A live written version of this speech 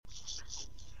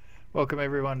Welcome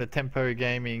everyone to Tempo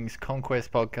Gaming's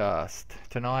Conquest podcast.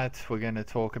 Tonight we're going to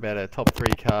talk about our top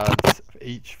three cards,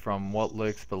 each from What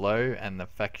Lurks Below and the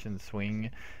Faction Swing,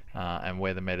 and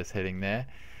where the meta's heading there.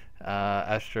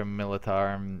 Astra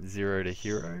Militarum Zero to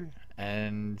Hero.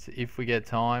 And if we get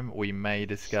time, we may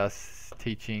discuss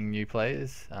teaching new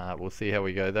players. We'll see how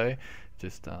we go though.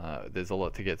 There's a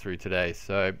lot to get through today.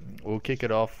 So we'll kick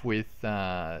it off with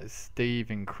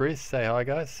Steve and Chris. Say hi,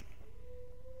 guys.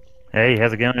 Hey,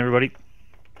 how's it going, everybody?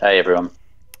 Hey everyone.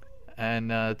 And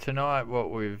tonight,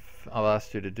 I've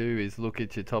asked you to do is look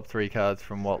at your top three cards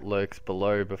from What Lurks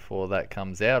Below before that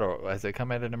comes out, or has it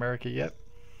come out in America yet?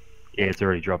 Yeah, it's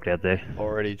already dropped out there.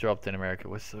 Already dropped in America.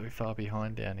 We're so far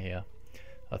behind down here.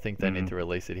 I think they need to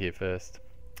release it here first.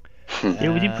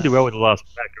 Yeah, we did pretty well with the last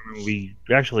pack. I remember we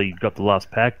actually got the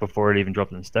last pack before it even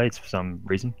dropped in the States for some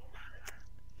reason.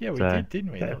 Yeah, we did,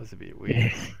 didn't we? That was a bit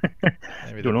weird.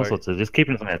 Maybe doing all sorts of just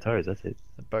keeping us on our toes. That's it.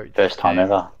 The boat First time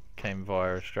ever came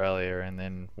via Australia and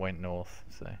then went north.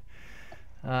 So,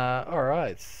 all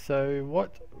right. So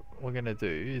what we're gonna do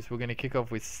is we're gonna kick off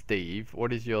with Steve.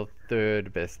 What is your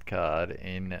third best card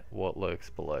in What Lurks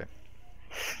Below?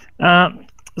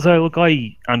 So look,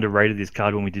 I underrated this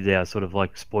card when we did our sort of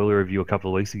like spoiler review a couple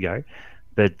of weeks ago,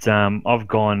 but I've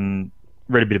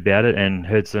read a bit about it and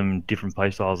heard some different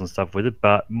play styles and stuff with it.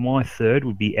 But my third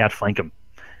would be Outflank 'em,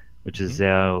 which is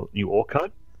our new Orc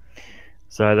card.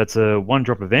 So that's a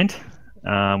one-drop event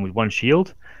with one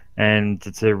shield, and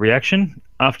it's a reaction.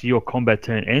 After your combat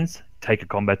turn ends, take a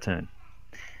combat turn.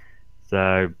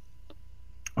 So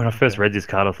when I first read this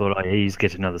card, I thought, oh, yeah, you just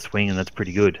get another swing, and that's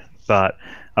pretty good. But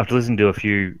after listening to a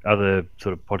few other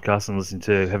sort of podcasts and listening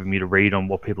to having me to read on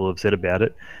what people have said about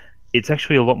it, it's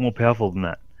actually a lot more powerful than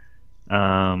that.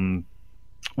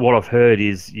 What I've heard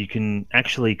is you can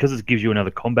actually, because it gives you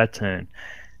another combat turn,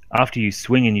 after you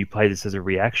swing and you play this as a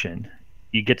reaction,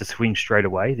 you get to swing straight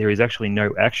away. There is actually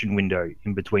no action window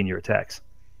in between your attacks.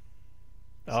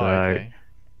 Oh, okay.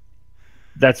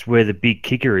 That's where the big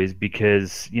kicker is,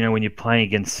 because when you're playing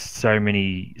against so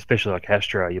many, especially like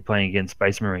Astra, you're playing against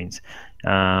Space Marines,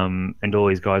 and all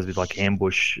these guys with like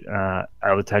ambush,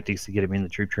 other tactics to get them in the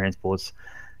troop transports,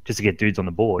 just to get dudes on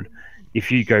the board. If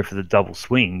you go for the double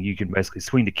swing, you can basically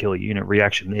swing to kill a unit,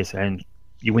 reaction this, and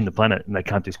you win the planet, and they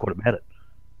can't do squat about it.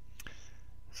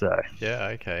 So yeah,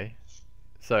 okay.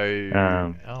 So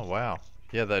oh wow,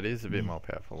 yeah, that is a bit more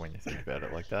powerful when you think about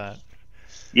it like that.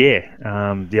 Yeah.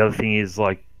 The other thing is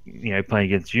like playing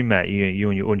against you, Matt. You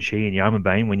and your Unshi and your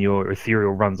Armorbane, when your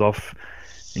ethereal runs off,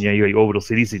 and you got your orbital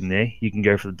cities in there, you can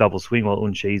go for the double swing while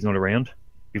Unshi's not around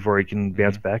before he can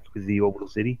bounce back with the orbital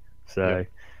city. So.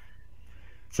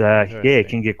 Yeah, it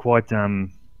can get quite. There's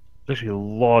actually a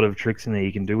lot of tricks in there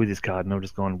you can do with this card, and I've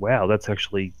just gone, wow, that's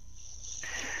actually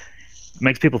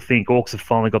makes people think Orcs have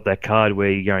finally got that card where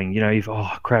you're going,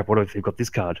 oh crap, what if they've got this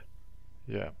card?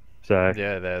 Yeah. So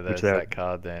yeah, there's that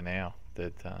card there now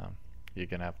that you're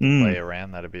gonna have to play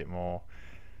around that a bit more.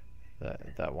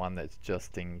 That one that's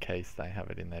just in case they have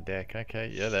it in their deck.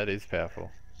 Okay, yeah, that is powerful.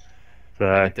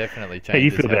 So it definitely changes. How do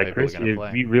you feel how about Chris?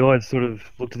 You realise, sort of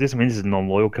looked at this. I mean, this is a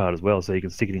non-loyal card as well, so you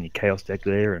can stick it in your chaos deck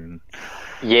there. And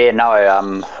yeah, no,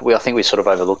 I think we sort of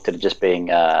overlooked it as being.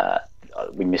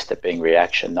 We missed it being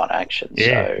reaction, not action.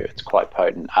 Yeah. So it's quite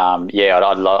potent. I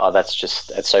love.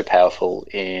 It's so powerful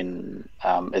in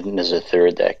as a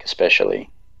third deck, especially.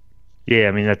 Yeah,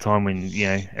 I mean that time when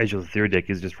Edge of the third deck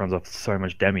just runs off so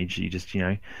much damage, you just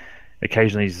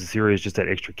occasionally Zero is just that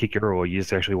extra kicker, or you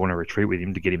just actually want to retreat with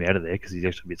him to get him out of there because he's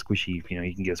actually a bit squishy. You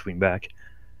can get a swing back.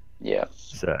 Yeah.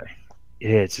 So,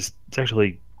 yeah, it's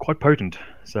actually quite potent.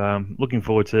 So I'm looking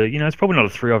forward to, it's probably not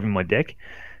a 3 of in my deck.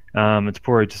 It's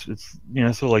probably just,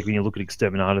 sort of like when you look at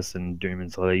Exterminatus and Doom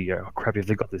and so there you go, oh crap, if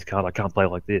they've got this card, I can't play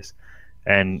like this.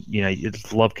 And, you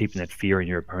just love keeping that fear in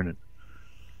your opponent.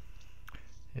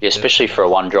 Yeah, especially for a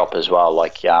 1-drop as well.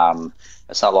 Like,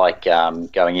 it's not like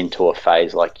going into a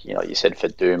phase like you said for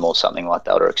Doom or something like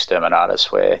that, or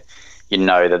Exterminatus, where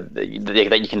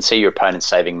that you can see your opponent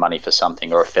saving money for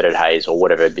something, or a Fetid Haze or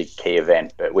whatever big key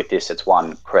event. But with this, it's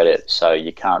 1 credit, so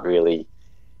you can't really.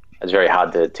 It's very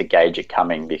hard to gauge it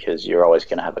coming because you're always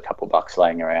going to have a couple bucks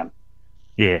laying around.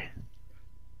 Yeah.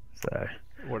 So.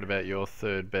 What about your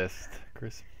third best,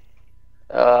 Chris?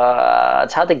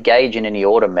 It's hard to gauge in any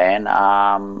order, man.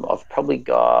 I've probably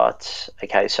got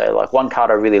so like one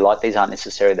card I really like. These aren't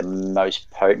necessarily the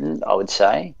most potent, I would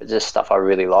say, but just stuff I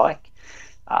really like.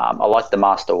 I like the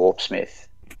Master Warpsmith,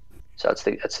 so it's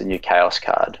the new Chaos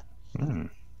card.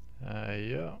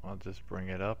 Yeah, I'll just bring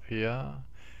it up here.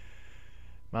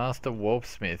 Master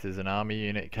Warpsmith is an army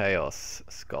unit chaos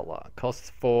scholar.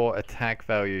 Costs 4 attack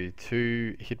value,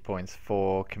 2 hit points,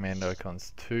 4 commando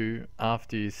cons 2.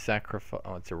 After you sacrifice...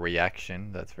 Oh, it's a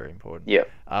reaction. That's very important. Yep.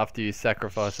 After you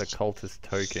sacrifice a cultist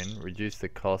token, reduce the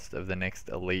cost of the next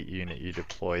elite unit you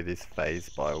deploy this phase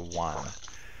by 1.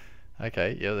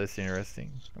 Okay, yeah, that's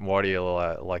interesting. Why do you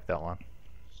like that one?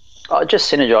 It just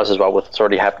synergizes well with what's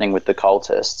already happening with the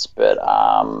cultists, but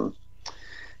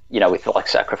with like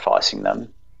sacrificing them.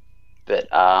 But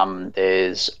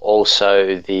there's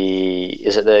also I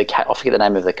forget the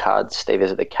name of the card, Steve.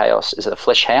 Is it the Chaos? Is it the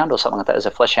Flesh Hound or something like that? Is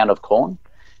it Flesh Hound of Khorne?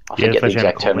 I forget the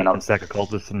exact terminology. Sack a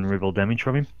cultist and rebuild damage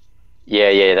from him.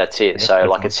 Yeah, that's it. So it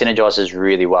synergizes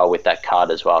really well with that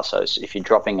card as well. So if you're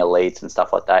dropping elites and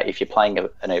stuff like that, if you're playing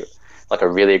a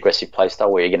really aggressive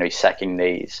playstyle where you're going to be sacking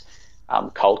these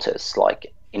cultists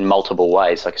like in multiple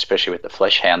ways, like especially with the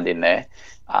Flesh Hound in there,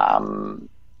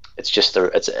 it's just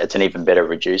it's an even better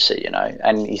reducer,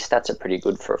 and his stats are pretty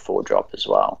good for a 4-drop as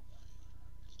well.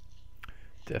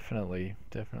 Definitely.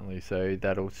 So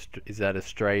is that a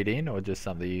straight in or just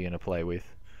something you're going to play with?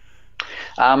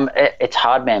 It's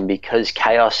hard, man, because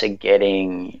Chaos are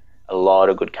getting a lot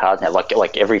of good cards now,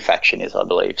 like every faction is, I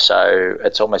believe. So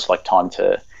it's almost like time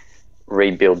to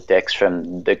rebuild decks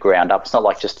from the ground up. It's not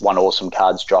like just one awesome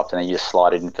card's dropped and then you just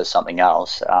slide it in for something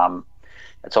else.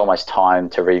 It's almost time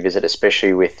to revisit,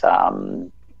 especially with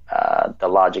the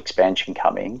large expansion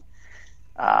coming.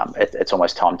 It's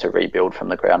almost time to rebuild from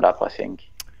the ground up, I think.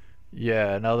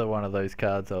 Yeah, another one of those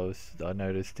cards I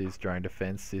noticed is Drone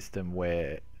Defense System,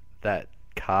 where that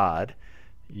card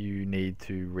you need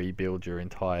to rebuild your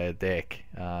entire deck,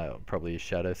 probably a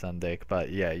Shadow Sun deck, but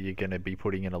yeah, you're going to be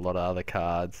putting in a lot of other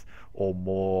cards or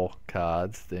more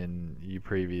cards than you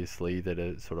previously that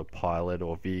are sort of pilot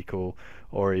or vehicle,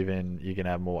 or even you can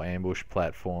have more ambush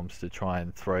platforms to try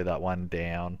and throw that one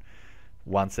down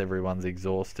once everyone's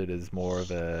exhausted as more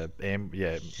of an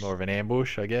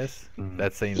ambush, I guess.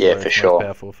 That seems most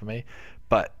powerful for me.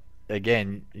 But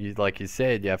again, like you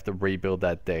said, you have to rebuild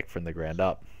that deck from the ground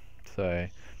up. So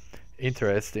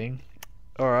interesting.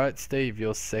 All right, Steve,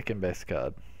 your second best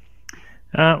card.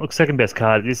 Look, second best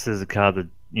card. This is a card that,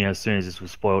 as soon as this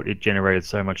was spoiled, it generated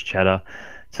so much chatter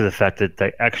to the fact that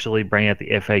they actually bring out the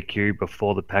FAQ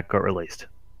before the pack got released.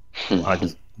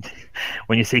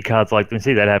 When you see cards like, when you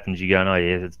see that happens, you go, oh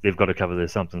yeah, they've got to cover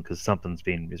this something because something's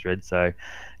been misread. So,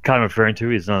 card I'm referring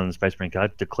to is not a Space Marine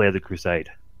card. Declare the Crusade.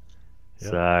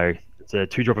 Yep. So it's a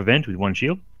 2-drop event with 1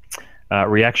 shield.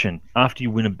 Reaction: after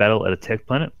you win a battle at a tech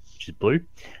planet, which is blue,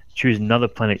 choose another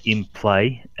planet in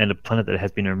play and a planet that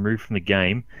has been removed from the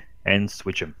game and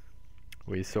switch them.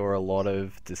 We saw a lot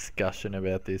of discussion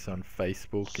about this on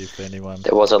Facebook. If anyone,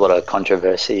 there was a lot of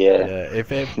controversy. Yeah. If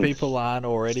people aren't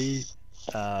already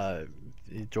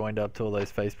joined up to all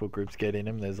those Facebook groups, get in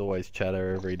them. There's always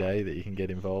chatter every day that you can get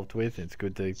involved with. It's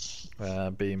good to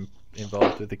be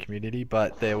involved with the community.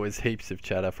 But there was heaps of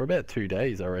chatter for about 2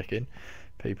 days, I reckon.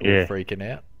 People were freaking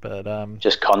out, but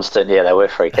just constant. Yeah, they were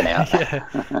freaking out. Yeah,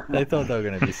 they thought they were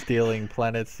going to be stealing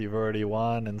planets you've already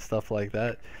won and stuff like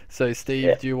that. So,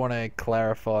 Steve, do you want to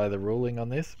clarify the ruling on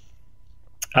this?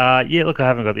 Yeah, look, I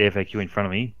haven't got the FAQ in front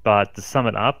of me, but to sum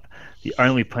it up, the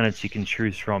only planets you can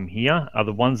choose from here are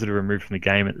the ones that are removed from the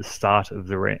game at the start of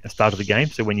the game.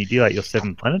 So when you deal out your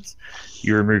 7 planets,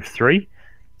 you remove 3.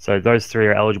 So those 3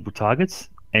 are eligible targets,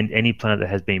 and any planet that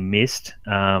has been missed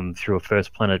through a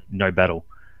first planet no battle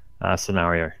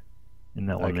scenario in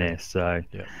that one there. So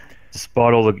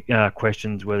despite all the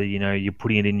questions whether you're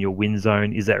putting it in your win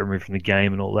zone, is that removed from the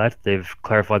game and all that, they've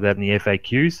clarified that in the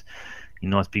FAQs in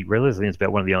nice big red letters. I think it's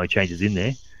about one of the only changes in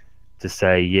there to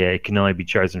say, it can only be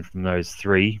chosen from those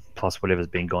 3 plus whatever's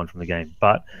been gone from the game.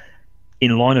 But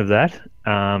in line of that,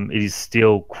 it is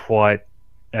still quite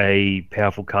a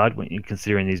powerful card when you're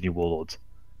considering these new warlords.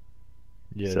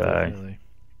 Yeah, definitely.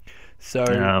 So,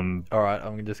 all right,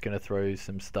 I'm just going to throw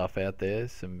some stuff out there,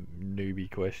 some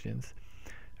newbie questions.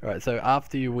 All right, so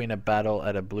after you win a battle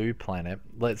at a blue planet,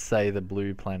 let's say the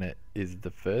blue planet is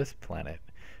the first planet,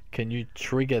 can you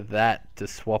trigger that to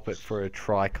swap it for a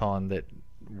Tricon that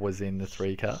was in the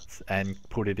 3 cards and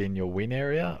put it in your win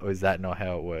area, or is that not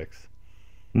how it works?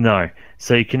 No.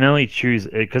 So you can only choose,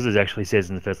 because it actually says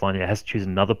in the first line, it has to choose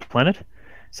another planet.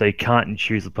 So you can't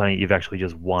choose the planet you've actually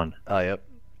just won. Oh, yep.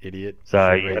 Idiot.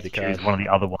 So you have to choose one of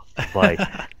the other ones to play.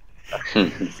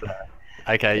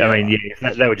 Okay. Yeah. I mean,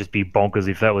 that would just be bonkers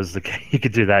if that was the case. You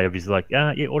could do that. It'd be like,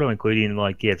 auto including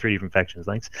 3 different factions,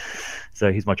 thanks.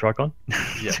 So here's my Tricon.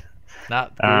 Yeah. Nah,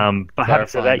 good. But having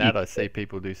said Clarifying that, that, I see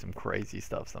people do some crazy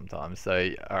stuff sometimes. So,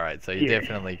 all right, so you yeah,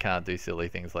 definitely can't do silly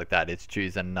things like that. It's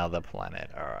choose another planet.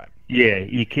 All right. yeah,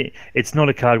 you can. It's not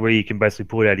a card where you can basically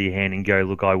pull it out of your hand and go,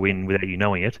 "Look, I win," without you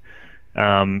knowing it.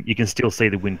 You can still see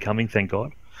the win coming, thank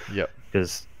God. Yep.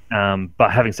 Because,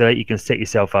 but having said that, you can set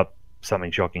yourself up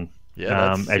something shocking.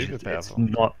 Yeah, that's As super it's powerful.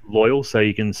 not loyal, so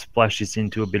you can splash this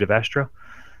into a bit of Astra.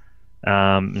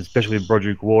 Especially with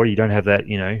Broderick War, you don't have that.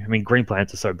 I mean, green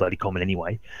planets are so bloody common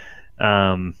anyway.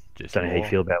 Just Don't know how you more,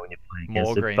 feel about when you're playing more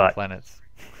against it, green but planets.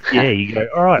 yeah, you go,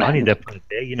 all right, I need Man, that planet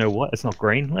there. You know what? It's not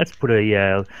green. Let's put a.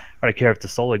 I don't care if it's a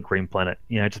solid green planet.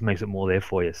 It just makes it more there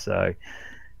for you. So,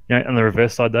 on the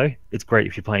reverse side though, it's great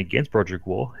if you're playing against Broderick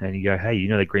War and you go, hey,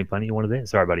 that green planet you wanted there?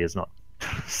 Sorry, buddy, it's not.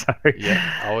 So,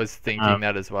 Yeah, I was thinking um,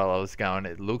 that as well. I was going,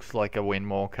 it looks like a win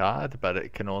more card, but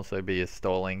it can also be a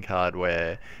stalling card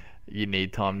where you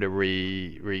need time to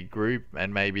regroup,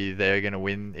 and maybe they're going to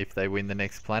win if they win the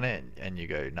next planet, and you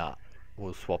go, nah,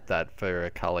 we'll swap that for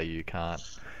a color you can't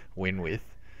win with,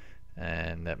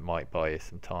 and that might buy you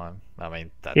some time. I mean,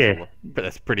 yeah, but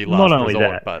that's pretty not last only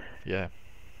resort, that. but yeah.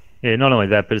 Yeah, not only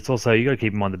that, but it's also you got to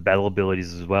keep in mind the battle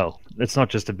abilities as well. It's not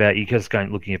just about you just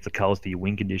going looking at the colors for your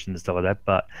win conditions and stuff like that.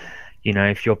 But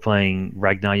if you're playing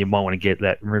Ragnar, you might want to get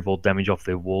that remove all damage off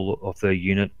their wall, off the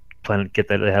unit planet, get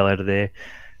that the hell out of there.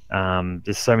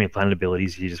 There's so many planet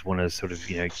abilities you just want to sort of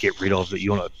get rid of that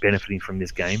you're not benefiting from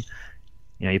this game.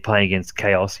 You're playing against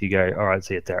Chaos. You go, all right,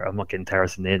 see it. I'm not getting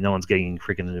Taris in there. No one's getting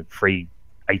freaking a free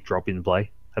 8 drop in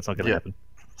play. That's not going to happen.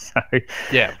 So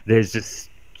Yeah. there's just.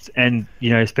 And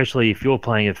especially if you're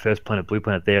playing a first planet, blue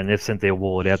planet there, and they've sent their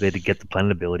wallet out there to get the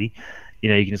planet ability, you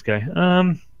can just go,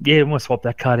 yeah, I want to swap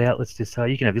that card out. Let's just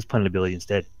you can have this planet ability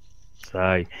instead.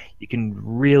 So you can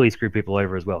really screw people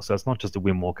over as well. So it's not just a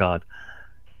win more card.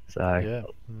 So Yeah,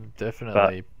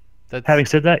 definitely. having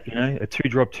said that, a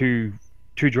 2-drop,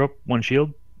 2-drop, 1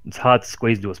 shield. It's hard to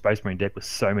squeeze into a Space Marine deck with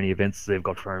so many events they've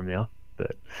got for him now.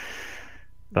 But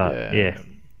yeah.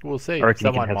 We'll see. I reckon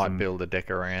you can Someone have might some- build a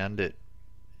deck around it.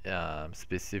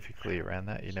 Specifically around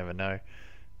that, you never know.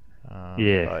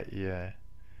 Yeah. But yeah,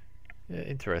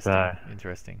 interesting.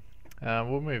 Interesting.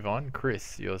 We'll move on.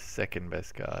 Chris, your second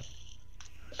best card.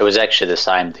 it was actually the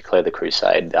same. Declare the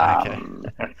Crusade. Okay.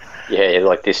 Yeah,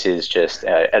 like this is just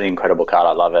an incredible card.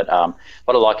 I love it.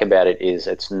 What I like about it is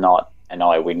it's not an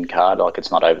I win card. Like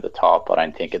it's not over the top. I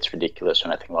don't think it's ridiculous or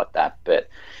anything like that. But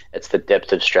it's the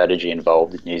depth of strategy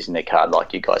involved in using the card,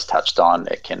 like you guys touched on.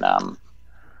 It can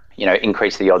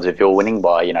increase the odds of your winning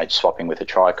by, swapping with a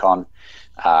Tricon.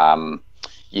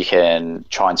 You can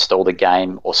try and stall the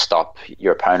game or stop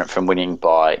your opponent from winning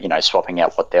by, swapping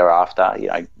out what they're after,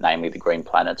 namely the green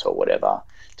planets or whatever,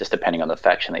 just depending on the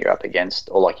faction that you're up against.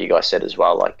 Or like you guys said as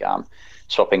well, like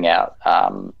swapping out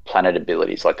planet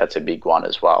abilities, like that's a big one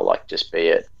as well. Like just be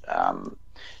it,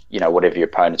 whatever your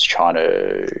opponent's trying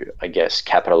to, I guess,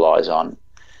 capitalize on.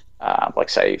 Like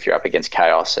say if you're up against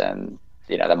Chaos and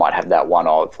they might have that one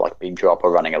of like big drop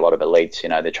or running a lot of elites,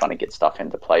 they're trying to get stuff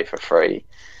into play for free.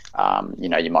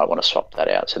 You might want to swap that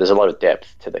out. So there's a lot of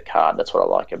depth to the card. That's what I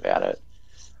like about it.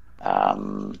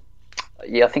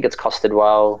 I think it's costed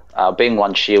well. Being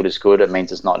 1 shield is good. It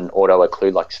means it's not an auto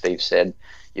occlude, like Steve said.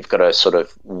 You've got to sort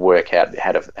of work out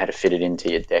how to fit it into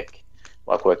your deck,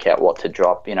 like work out what to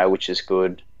drop, which is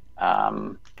good.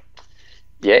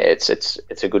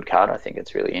 It's a good card. I think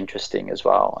it's really interesting as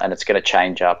well, and it's going to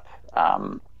change up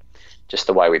just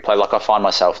the way we play. Like I find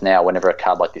myself now, whenever a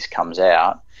card like this comes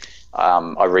out,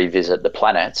 I revisit the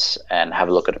planets and have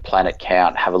a look at a planet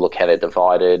count, have a look how they're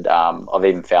divided. I've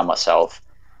even found myself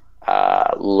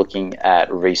looking at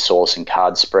resource and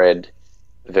card spread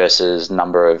versus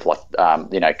number of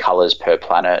colors per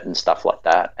planet and stuff like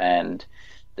that. And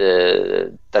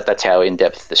that's how in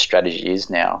depth the strategy is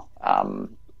now,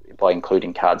 by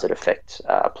including cards that affect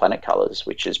planet colors,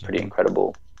 which is pretty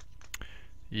incredible.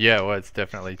 Yeah, well, it's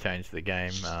definitely changed the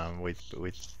game with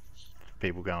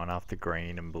people going after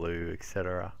green and blue,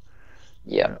 etc.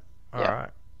 Yeah. All right.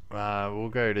 We'll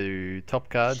go to top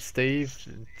cards. Steve,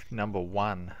 number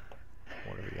 1.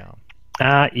 What are we going?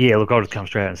 Yeah, look, I'll just come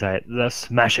straight out and say it. The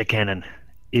Smasher Cannon.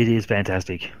 It is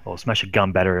fantastic. Or Smasher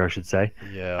Gun Battery, I should say.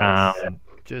 Yeah, I was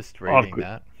just reading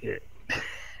that. Yeah.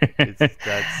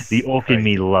 That's the orc in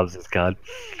me loves this card.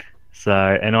 So,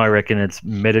 and I reckon it's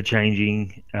meta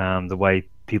changing the way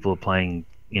people are playing,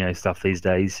 stuff these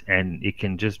days, and it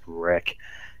can just wreck.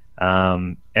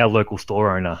 Our local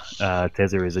store owner,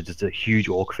 Tezza, is just a huge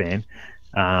orc fan.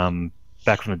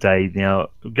 Back from the day, now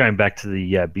going back to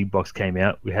the big box came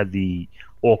out, we had the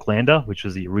Orc Lander, which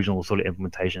was the original sort of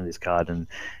implementation of this card, and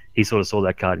he sort of saw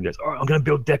that card and goes, "All right, I'm going to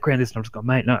build deck around this." And I'm just going,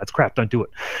 "Mate, no, it's crap. Don't do it."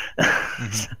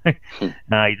 So,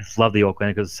 no, you just love the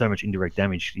Aucklander because there's so much indirect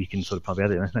damage you can sort of pump out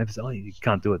there. And oh, you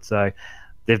can't do it. So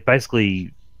they've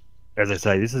basically, as I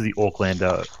say, this is the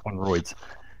Aucklander on roids.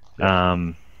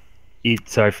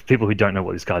 So for people who don't know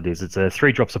what this card is, it's a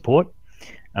 3-drop support.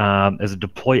 As a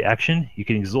deploy action, you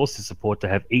can exhaust the support to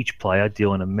have each player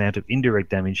deal an amount of indirect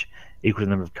damage equal to the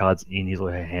number of cards in his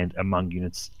or her hand among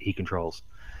units he controls.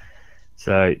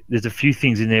 So there's a few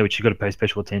things in there which you've got to pay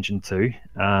special attention to.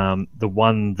 The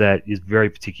one that is very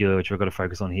particular, which I've got to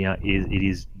focus on here, is it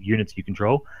is units you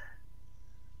control.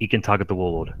 You can target the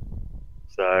Warlord.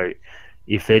 So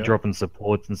if they're dropping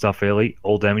supports and stuff early,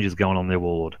 all damage is going on their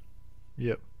Warlord.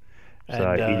 Yep.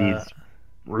 So it is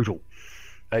brutal.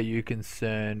 Are you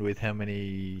concerned with how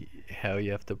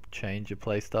you have to change your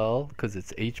playstyle? Because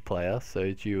it's each player, so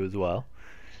it's you as well.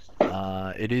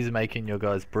 It is making your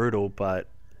guys brutal, but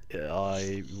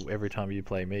every time you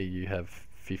play me, you have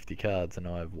 50 cards and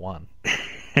I have 1.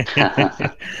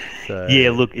 So, yeah,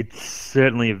 look, it's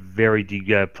certainly a very big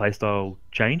playstyle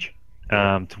change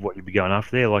to what you'd be going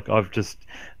after there. Like, I've just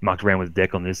mucked around with the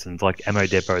deck on this, and it's like ammo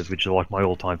depots, which are like my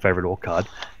all-time favorite Orc card.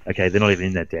 Okay, they're not even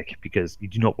in that deck because you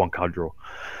do not want card draw.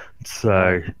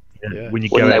 So when you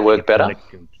wouldn't they work better?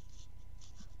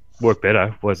 Work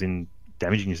better was in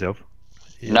damaging yourself.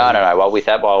 Yeah. No. Well, with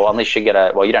that, unless you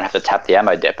get you don't have to tap the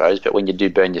ammo depots, but when you do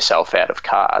burn yourself out of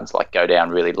cards, like go down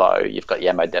really low, you've got the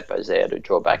ammo depots there to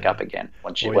draw back up again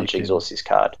once you exhaust this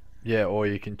card. Yeah, or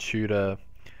you can tutor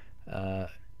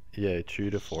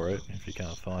for it if you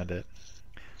can't find it.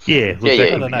 Yeah,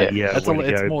 I don't know.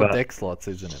 It's more deck slots,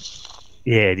 isn't it?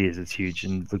 Yeah, it is. It's huge.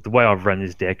 And look, the way I've run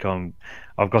this deck,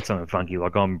 I've got something funky.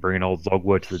 Like, I'm bringing old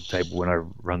Zogwart to the table when I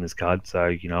run this card. So,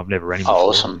 I've never run him before.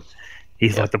 Awesome.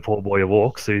 He's like the poor boy of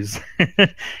Orcs who's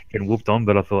getting whooped on.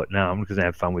 But I thought, no, I'm just going to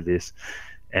have fun with this.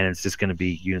 And it's just going to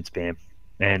be unit spam.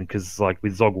 And because, like,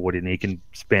 with Zogwart in, he can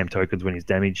spam tokens when he's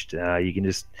damaged.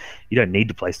 You don't need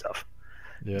to play stuff.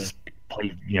 Yeah. Just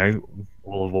play,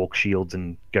 all of Orc shields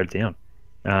and go down.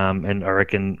 And I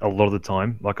reckon a lot of the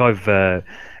time, like, I've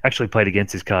actually played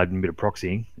against this card in a bit of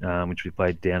proxying, which we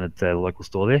played down at the local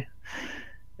store there.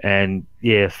 And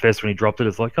yeah, first when he dropped it,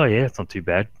 it's like, oh yeah, it's not too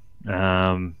bad,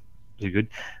 too good.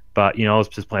 But I was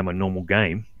just playing my normal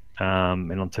game,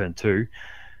 and on turn 2,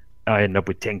 I ended up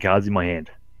with 10 cards in my hand.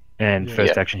 And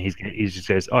first action, he just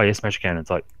goes, oh yeah, smash a cannon.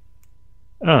 It's like,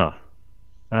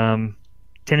 10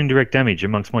 indirect damage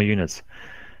amongst my units.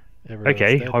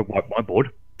 Okay, I wipe my board.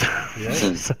 Yeah,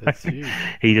 so that's huge.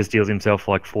 He just deals himself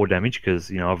like 4 damage because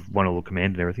I've won a little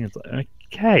command and everything. It's like,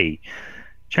 okay,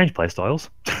 change play styles.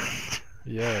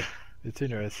 Yeah, it's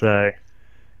interesting. So,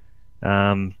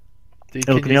 can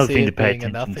look, you see it being a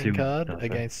nothing card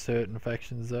against certain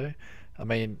factions though? I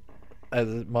mean, as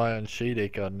my own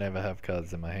Sheetic, I'd never have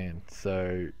cards in my hand,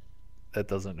 so that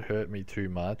doesn't hurt me too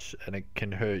much, and it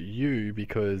can hurt you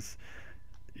because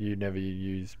you never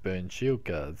use burn shield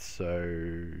cards, so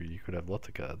you could have lots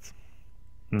of cards,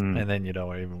 and then you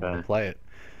don't even want to play it.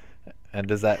 And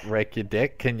does that wreck your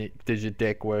deck? Does your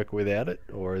deck work without it,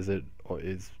 or is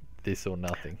this or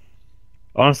nothing?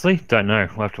 Honestly, don't know.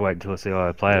 We'll have to wait until I see how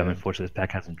I play it. Unfortunately, this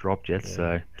pack hasn't dropped yet,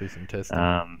 so do some testing.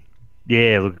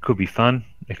 Yeah, look, it could be fun.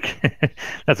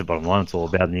 That's the bottom line. It's all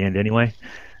about in the end, anyway.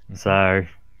 So,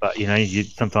 but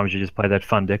sometimes you just play that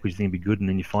fun deck, which you think would be good, and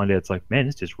then you find out it's like, man,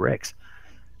 this just wrecks.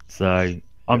 So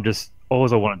I'm just,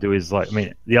 all I want to do is, like,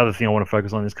 the other thing I want to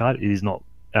focus on in this card, it is not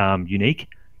unique.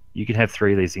 You can have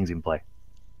 3 of these things in play,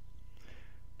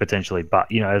 potentially.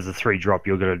 But, as a 3-drop,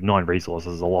 you'll get 9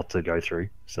 resources, a lot to go through.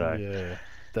 So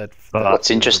yeah, what's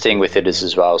interesting with it is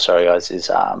as well, sorry guys, is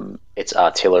it's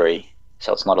artillery.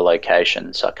 So it's not a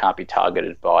location, so it can't be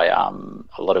targeted by a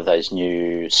lot of those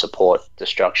new support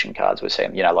destruction cards we're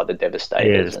seeing, like the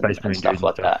Devastators and stuff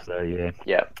like that. So,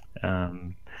 yeah.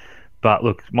 But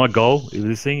look, my goal with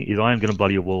this thing is I am going to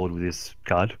bloody a Warlord with this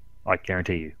card. I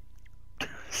guarantee you.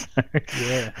 So,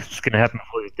 it's going to happen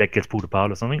before this deck gets pulled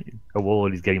apart or something. A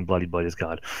Warlord is getting bloodied by this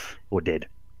card, or dead.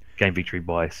 Game victory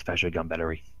by Sfasho Gun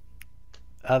Battery.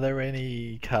 Are there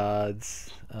any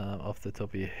cards off the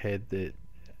top of your head that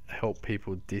help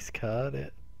people discard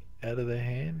it out of their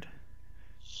hand?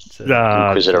 So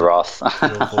Inquisitor Wrath.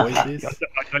 to avoid this?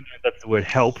 I don't know if that's the word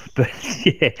help, but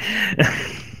yeah.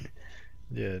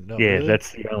 Yeah, really?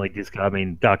 That's the only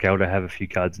discard. Dark Elder have a few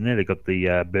cards in there. They've got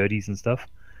the birdies and stuff,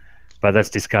 but that's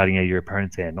discarding out your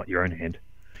opponent's hand, not your own hand.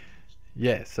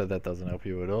 Yeah, so that doesn't help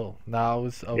you at all. No, I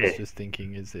was just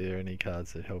thinking, is there any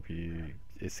cards that help you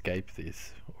escape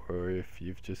this, or if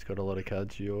you've just got a lot of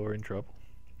cards, you're in trouble?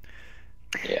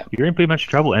 Yeah, you're in pretty much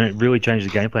trouble, and it really changes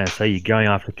the game plan. So you're going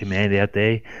after command out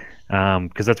there.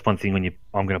 Because that's one thing when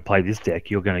I'm going to play this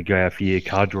deck, you're going to go out for your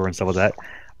card draw and stuff like that.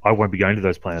 I won't be going to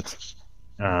those planets.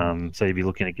 So you'd be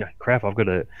looking at, crap, I'm going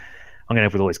to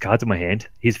have with all these cards in my hand.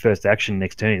 His first action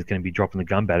next turn is going to be dropping the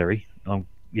gun battery.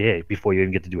 Before you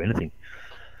even get to do anything.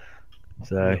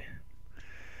 So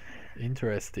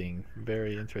interesting,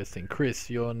 very interesting. Chris,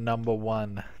 you're number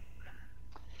one.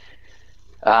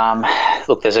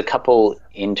 Look, there's a couple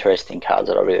interesting cards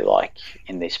that I really like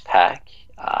in this pack.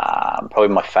 Probably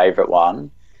my favourite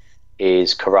one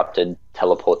is Corrupted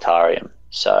Teleportarium.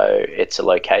 So it's a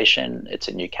location, it's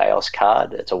a new Chaos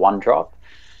card, it's a 1-drop.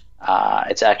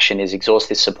 Its action is exhaust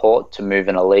this support to move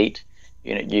an elite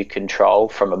unit you control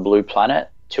from a blue planet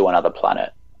to another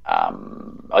planet.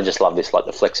 I just love this, like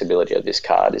the flexibility of this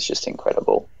card is just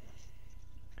incredible.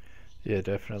 Yeah,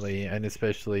 definitely, and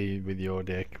especially with your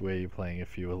deck where you're playing a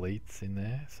few elites in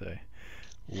there, so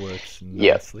works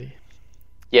nicely.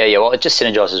 Yeah. Well, it just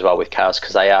synergizes well with Chaos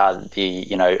because they are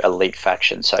the elite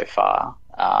faction so far.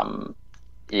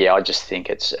 I just think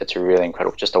it's really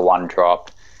incredible. Just a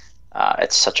 1-drop.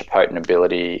 It's such a potent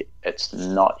ability. It's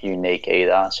not unique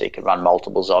either, so you can run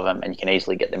multiples of them and you can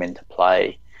easily get them into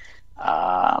play.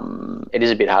 It is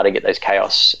a bit hard to get those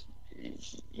Chaos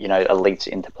elites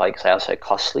into play because they are so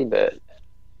costly, but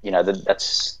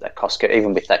that's that cost.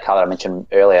 Even with that card that I mentioned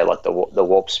earlier, like the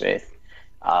Warpsmith,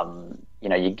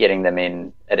 you're getting them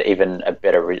in at even a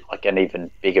better, like an even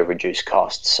bigger reduced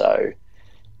cost. So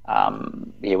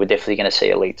we're definitely going to see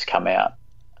elites come out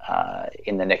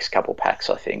in the next couple packs,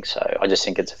 I think. So I just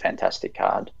think it's a fantastic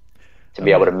card to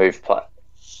be able to move play.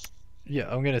 Yeah,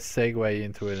 I'm going to segue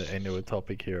into a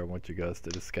topic here I want you guys to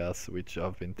discuss, which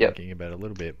I've been thinking about a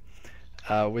little bit.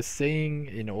 We're seeing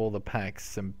in all the packs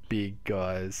some big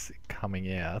guys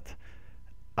coming out.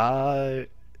 Are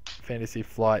Fantasy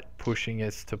Flight pushing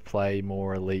us to play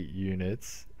more elite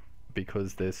units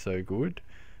because they're so good,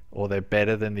 or they're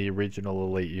better than the original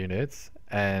elite units?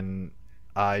 And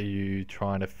are you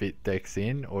trying to fit decks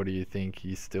in, or do you think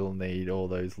you still need all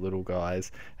those little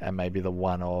guys and maybe the 2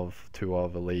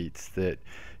 of elites that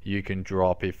you can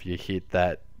drop if you hit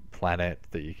that planet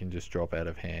that you can just drop out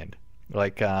of hand?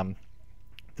 Like the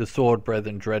Sword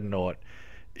Brethren Dreadnought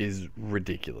is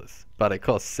ridiculous, but it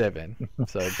costs 7,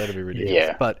 so it better be ridiculous.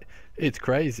 Yeah. But it's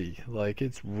crazy. Like,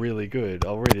 it's really good.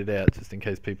 I'll read it out just in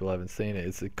case people haven't seen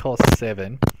it. It costs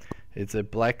 7. It's a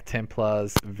Black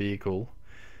Templars vehicle.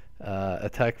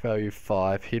 Attack value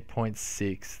 5, hit point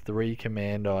 6, 3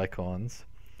 command icons.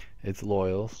 It's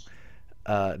loyal.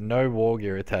 No war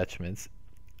gear attachments.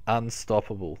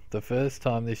 Unstoppable. The first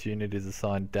time this unit is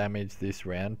assigned damage this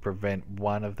round, prevent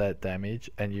 1 of that damage,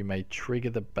 and you may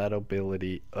trigger the battle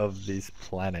ability of this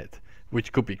planet,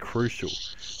 which could be crucial.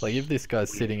 Like, if this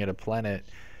guy's sitting at a planet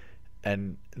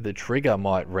and the trigger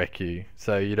might wreck you,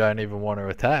 so you don't even want to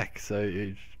attack.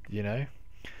 So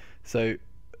so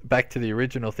back to the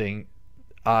original thing,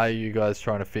 are you guys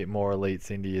trying to fit more elites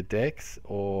into your decks,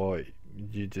 or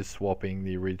you just swapping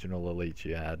the original elites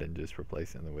you had and just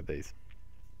replacing them with these?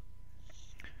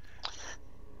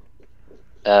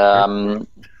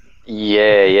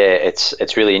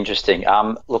 It's really interesting.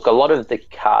 Look, a lot of the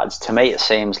cards, to me, it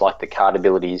seems like the card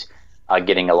abilities are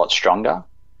getting a lot stronger.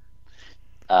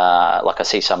 Like, I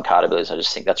see some card abilities, I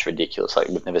just think that's ridiculous. Like,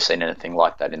 we've never seen anything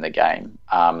like that in the game.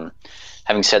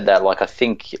 Having said that, like, I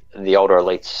think the older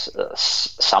elites,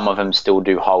 some of them still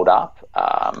do hold up.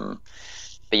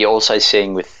 But you're also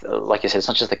seeing with, like you said, it's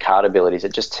not just the card abilities,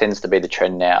 it just tends to be the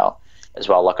trend now as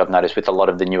well. Like, I've noticed with a lot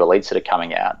of the new elites that are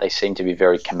coming out, they seem to be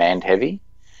very command heavy,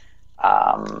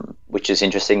 which is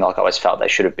interesting. Like, I always felt they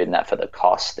should have been that for the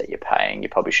cost that you're paying. You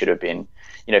probably should have been,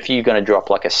 if you're going to drop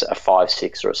like a 5,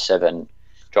 6 or a 7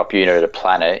 drop unit at a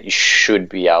planet, you should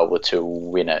be able to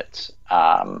win it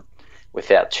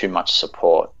without too much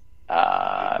support.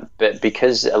 But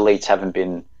because elites haven't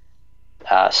been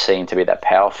seen to be that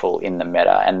powerful in the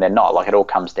meta, and they're not, like, it all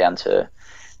comes down to,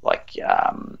 like,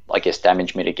 I guess,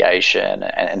 damage mitigation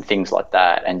and things like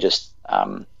that, and just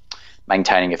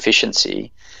maintaining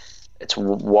efficiency. It's,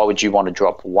 why would you want to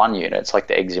drop 1 unit? It's like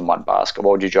the eggs in one basket.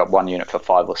 Why would you drop 1 unit for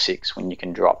 5 or 6 when you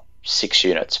can drop 6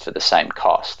 units for the same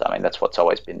cost? I mean, that's what's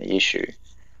always been the issue.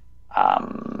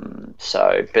 But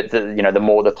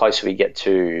the closer we get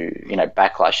to,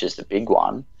 Backlash is the big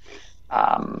one.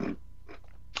 I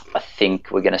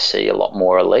think we're going to see a lot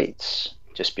more elites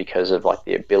just because of, like,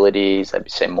 the abilities. They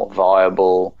seem more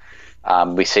viable.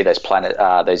 We see those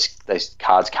those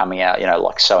cards coming out.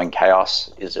 Like Sowing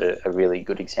Chaos is a really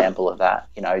good example of that.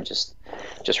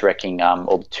 Just wrecking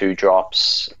all the 2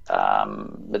 drops.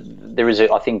 But there is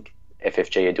I think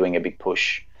FFG are doing a big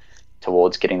push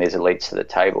towards getting these elites to the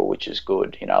table, which is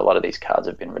good. A lot of these cards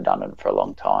have been redundant for a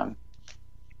long time.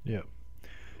 Yep,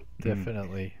 Mm.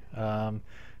 definitely.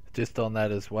 Just on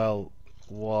that as well,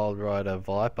 Wild Rider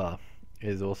Viper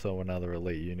is also another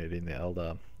elite unit in the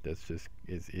Eldar. That's just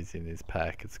is in this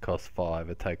pack. It's cost 5,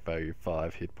 attack value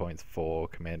 5, hit points 4,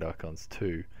 command icons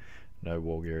 2, no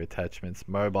war gear attachments,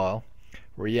 mobile, And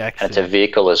it's a reaction.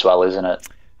 vehicle as well, isn't it?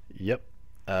 Yep.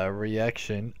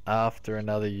 Reaction after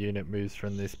another unit moves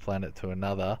from this planet to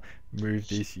another, move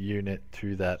this unit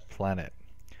to that planet.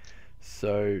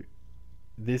 So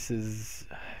this is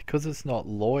because it's not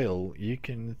loyal, you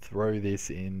can throw this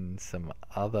in some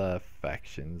other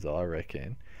factions, I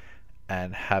reckon,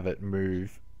 and have it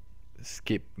move,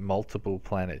 skip multiple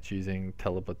planets using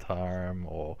Teleportarum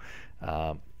or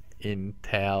in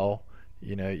Tau.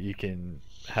 You know, you can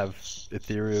have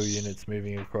ethereal units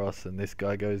moving across, and this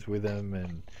guy goes with them,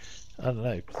 and I don't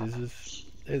know.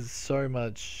 There's so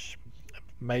much.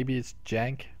 Maybe it's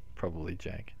jank, probably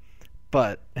jank,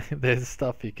 but there's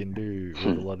stuff you can do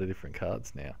with a lot of different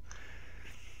cards now.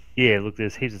 Yeah, look,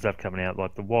 there's heaps of stuff coming out.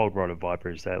 Like the Wild Rider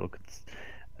Viper is that. Look,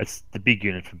 it's the big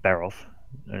unit for Baroth,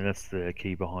 and that's the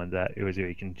key behind that. It was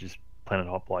you can just planet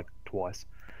hop like twice.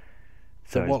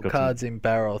 So So it's what got some. cards in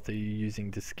Baroth are you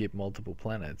using to skip multiple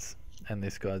planets? And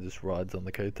this guy just rides on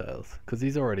the coattails because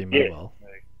he's already Yeah. mobile.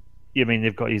 Yeah, I mean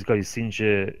he's got his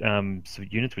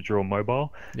Sinja units which are all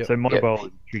mobile. Yep. So mobile is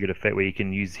a triggered effect where you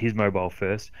can use his mobile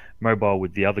first, mobile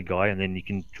with the other guy, and then you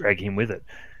can drag him with it.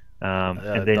 And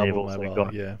then they've Double also mobile,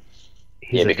 got yeah.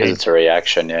 his Yeah, because event. it's a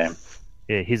reaction. Yeah.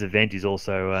 Yeah, his event is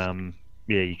also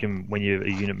yeah, you can when a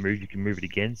unit moves, you can move it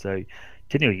again. So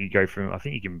technically, you go from I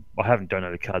think you can. I don't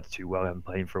know the cards too well. I haven't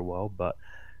played him for a while, but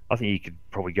I think you could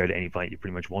probably go to any planet you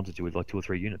pretty much wanted to with like 2 or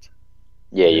 3 units.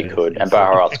 Yeah, you Yeah, could. you And said-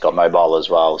 Baharat's got mobile as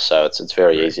well, so it's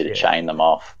very Correct, easy to yeah. chain them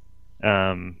off.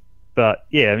 But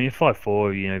yeah, I mean,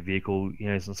 5/4, vehicle,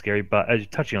 it's not scary. But as you're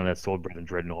touching on that Swordbreath and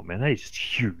Dreadnought, man, that is just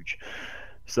huge.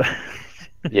 So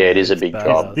Yeah, it is a it's big badass.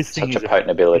 drop. this thing Such a is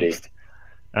potent ability. beast.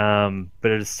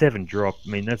 But at a 7 drop, I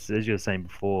mean, that's as you were saying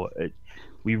before.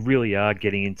 We really are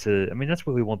getting into. I mean, that's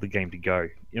where we want the game to go.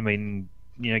 I mean,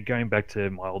 going back to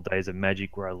my old days of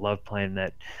Magic, where I loved playing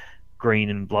that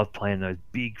green and loved playing those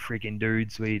big freaking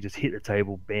dudes where you just hit the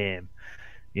table, bam.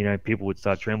 People would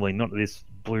start trembling. Not this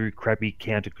blue crappy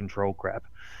counter control crap.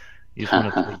 You just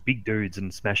want to play big dudes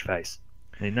and smash face.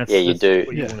 I mean, that's Yeah, you do.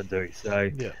 what you Yeah. want to do. So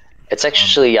Yeah. It's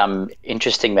actually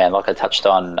interesting, man. Like I touched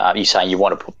on, you saying you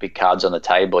want to put big cards on the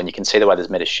table, and you can see the way there's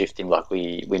meta shifting. Like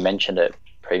we mentioned it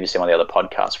previously on the other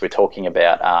podcast. We're talking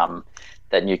about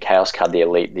that new Chaos card, the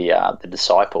Elite, the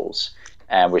Disciples,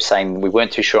 and we're saying we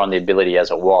weren't too sure on the ability as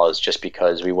it was, just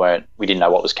because we didn't know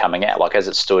what was coming out. Like as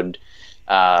it stood,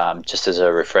 just as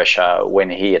a refresher, when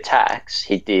he attacks,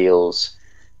 he deals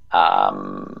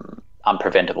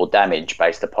unpreventable damage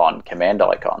based upon command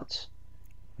icons.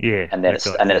 yeah, And then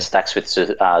it stacks with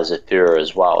Zathura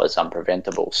as well as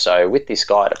unpreventable. So with this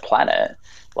guy at a planet,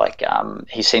 like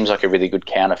he seems like a really good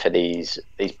counter for these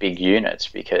big units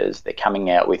because they're coming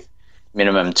out with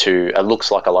minimum 2. It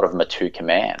looks like a lot of them are 2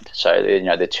 command. So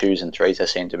the 2s and 3s they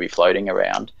seem to be floating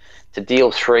around to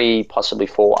deal 3, possibly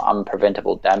 4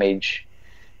 unpreventable damage.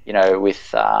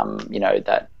 With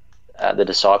that the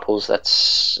Disciples.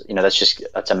 That's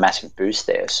a massive boost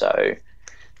there. So.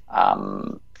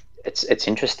 It's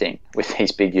interesting with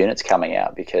these big units coming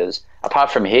out because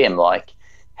apart from him, like,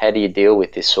 how do you deal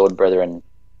with this Sword Brethren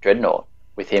Dreadnought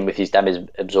with him with his damage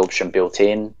absorption built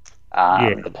in,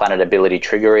 the planet ability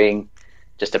triggering,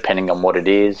 just depending on what it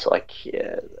is. Like,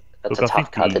 yeah, that's a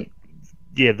tough card.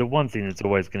 The one thing that's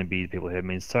always going to be people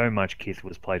who so much Kith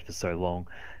was played for so long.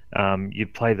 You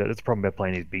play that. That's the problem about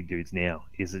playing these big dudes now.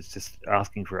 Is it's just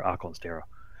asking for Archon's Terror,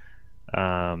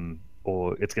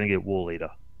 or it's going to get War Leader.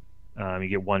 You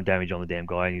get 1 damage on the damn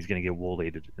guy, and he's going to get War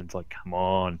Leader. And it's like, come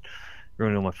on,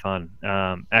 ruining all my fun.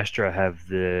 Astra have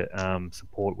the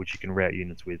support, which you can route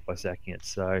units with by sacking it.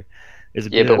 So there's a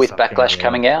bit but of with stuff Backlash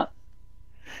coming out.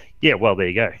 Yeah, well, there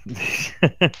you go.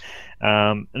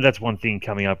 And that's one thing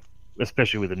coming up,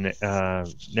 especially with the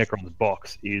Necron's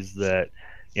box, is that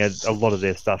a lot of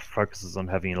their stuff focuses on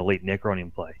having an elite Necron in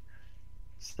play.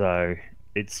 So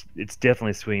it's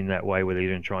definitely swinging that way where they're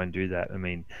going to try and do that. I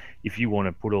mean, if you want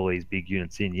to put all these big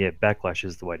units in, Backlash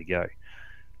is the way to go.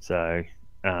 So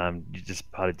you're just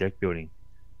part of deck building.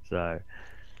 So,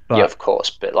 yeah, of course.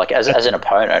 But like as an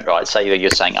opponent, right? Say you're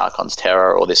saying Archon's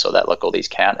Terror or this or that, like all these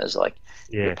counters, like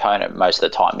your opponent most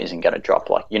of the time isn't going to drop.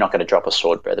 Like you're not going to drop a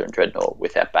Sword Brethren Dreadnought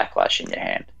without Backlash in your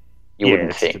hand. You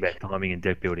wouldn't think. It's about timing and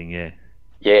deck building. Yeah.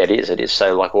 Yeah, it is. It is.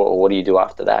 So like, what do you do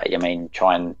after that? I mean,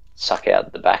 try and suck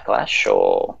out the Backlash,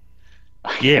 or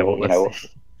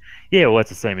Yeah, well, that's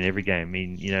the same in every game. I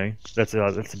mean, that's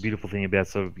a beautiful thing about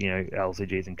sort of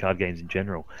LCGs and card games in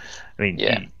general. I mean,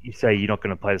 Yeah. you say you're not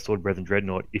going to play the Sword Breath and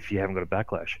Dreadnought if you haven't got a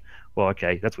backlash. Well,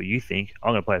 okay, that's what you think.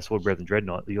 I'm going to play a Sword Breath and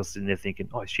Dreadnought. You're sitting there thinking,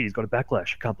 oh shit, he's got a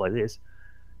backlash. I can't play this.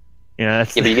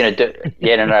 That's Yeah, but you're gonna do.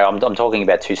 Yeah, no, no. I'm talking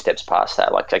about two steps past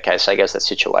that. Like, okay, so I guess that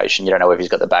situation, you don't know if he's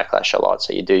got the backlash a lot.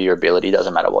 So you do your ability.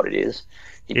 Doesn't matter what it is.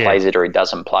 He Yeah. plays it or he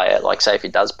doesn't play it. Like, say if he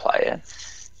does play it,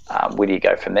 where do you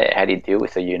go from there? How do you deal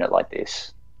with a unit like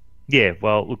this? Yeah,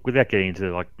 well, look, without getting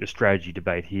into like a strategy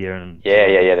debate here and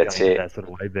Yeah. That's going into it. that sort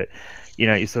of way, but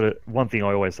you sort of one thing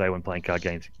I always say when playing card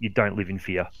games, you don't live in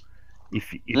fear.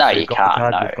 If No, they've you got the can't.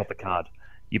 card, No. they've got the card.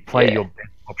 You play Yeah. your best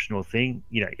optional thing,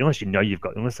 unless you've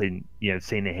got, unless they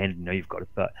see in their hand and know you've got it,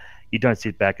 but you don't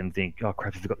sit back and think, oh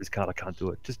crap, if I've got this card, I can't do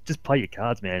it. Just play your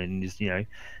cards, man, and just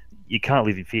you can't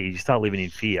live in fear. You start living in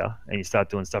fear and you start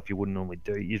doing stuff you wouldn't normally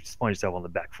do. You just find yourself on the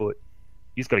back foot.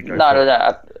 You just got to go.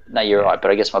 No, you're Yeah. right.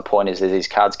 But I guess my point is there's these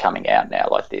cards coming out now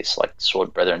like this, like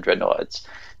Sword, Brother, and Dreadnought.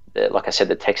 Like I said,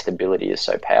 the text ability is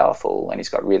so powerful, and he's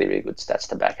got really, really good stats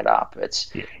to back it up.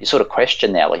 Yeah. You sort of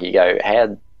question now, like you go, how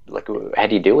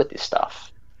do you deal with this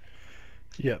stuff?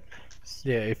 Yep.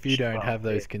 Yeah, if you don't Well, have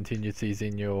those yeah. contingencies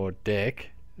in your deck,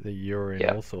 you're in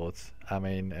Yeah. all sorts. I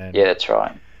mean, and Yeah, that's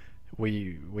right.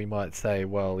 we might say,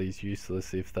 well, he's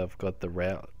useless if they've got the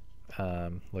route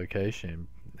location.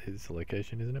 His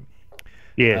location, isn't it?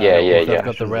 Yeah, If they've yeah.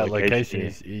 got the route location, yeah.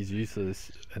 he's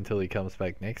useless until he comes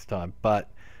back next time. But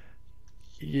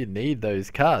you need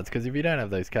those cards because if you don't have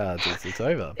those cards, it's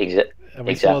over. And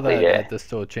we saw Exactly, that yeah. at the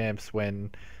Store Champs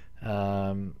when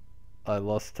I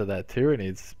lost to that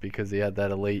Tyranids because he had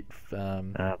that elite.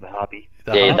 The Harpy.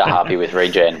 The Harpy with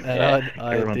regen. And Yeah.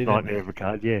 I Everyone's nightmare of a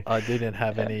card, yeah. I didn't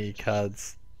have any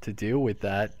cards to deal with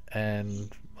that, and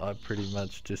I pretty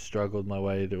much just struggled my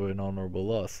way to an honourable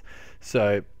loss.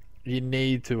 So you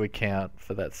need to account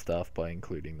for that stuff by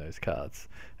including those cards.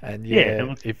 And and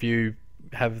look- if you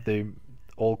have the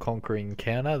all-conquering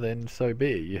counter, then so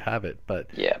be it. You have it, but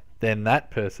Yeah. then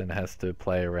that person has to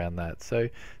play around that. So,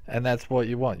 and that's what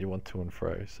you want. You want to and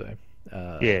fro. So.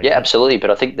 Yeah. Yeah, absolutely.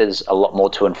 But I think there's a lot more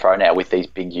to and fro now with these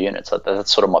big units. Like,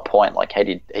 that's sort of my point. Like, how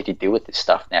do you deal with this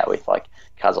stuff now with like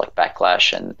cards like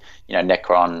Backlash and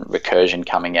Necron Recursion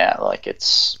coming out? Like,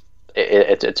 it's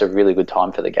a really good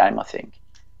time for the game, I think.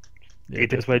 Yeah,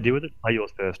 The best way to deal with it, play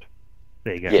yours first.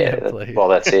 There you go. Yeah. please. Well,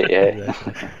 that's it. Yeah.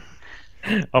 Exactly.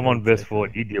 I'm on best Exactly. for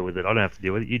it. You deal with it. I don't have to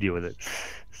deal with it. You deal with it.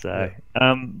 So,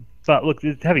 Yeah. but look,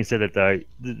 having said that though,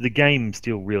 the game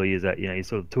still really is that you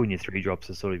sort of 2 and your 3 drops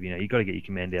are sort of you got to get your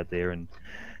command out there, and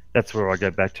that's where I go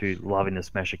back to loving the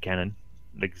Smasher cannon,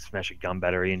 like the Smasher gun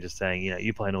battery, and just saying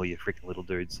you're playing all your freaking little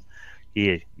dudes.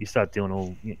 Here, you start doing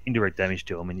all indirect damage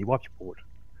to them, and you wipe your board.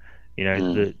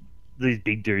 These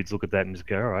big dudes look at that and just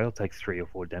go, all right, I'll take 3 or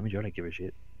 4 damage. I don't give a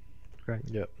shit. Great.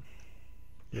 Yep.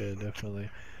 Yeah, definitely.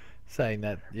 Saying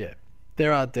that, yeah,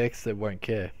 there are decks that won't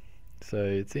care, so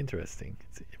it's interesting.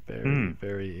 It's very,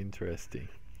 very interesting.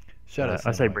 Shadow I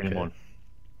Sun say won't bring them care. on.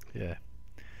 Yeah.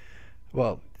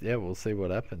 Well, yeah, we'll see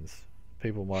what happens.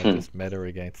 People might just meta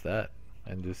against that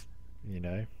and just,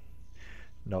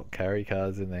 not carry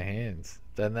cards in their hands.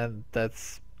 Then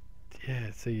that's,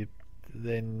 yeah. So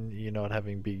then you're not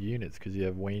having big units because you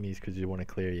have weenies because you want to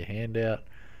clear your hand out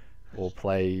or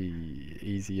play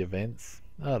easy events.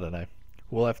 I don't know.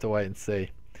 We'll have to wait and see.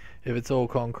 If it's all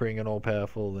conquering and all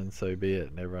powerful, then so be it,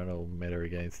 and everyone will meta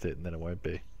against it, and then it won't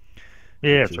be.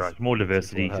 Yeah, Which that's is- right. More which is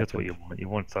diversity. what That's what happened. you want. You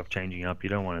want stuff changing up. You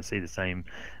don't want to see the same.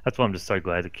 That's why I'm just so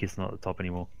glad that Kiss not at the top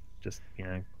anymore. Just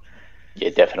Yeah,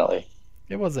 definitely.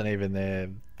 It wasn't even there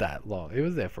that long. It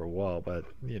was there for a while, but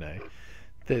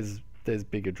there's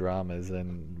bigger dramas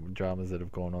and dramas that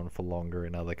have gone on for longer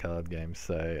in other card games.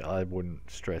 So I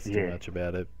wouldn't stress too Yeah. much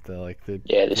about it.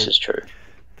 Yeah, this is true.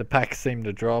 The packs seem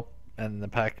to drop, and the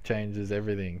pack changes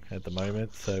everything at the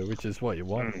moment. So which is what you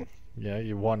want.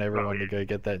 You want everyone to go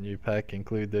get that new pack,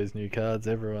 include those new cards.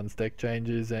 Everyone's deck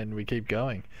changes, and we keep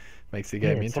going. Makes the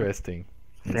Yeah, game it's like- interesting.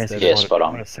 fancy Instead Yeah, of- spot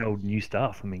on. trying to sell new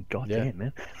stuff. I mean, goddamn, Yeah.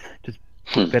 man. Just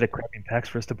put better crap in packs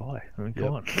for us to buy. I mean,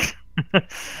 come on.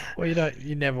 Well,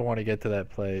 you never want to get to that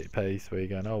pace where you're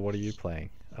going, oh, what are you playing?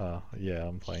 Oh, yeah,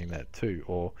 I'm playing that too,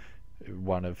 or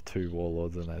one of 2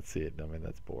 warlords and that's it. I mean,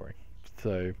 that's boring.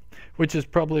 So, which is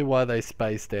probably why they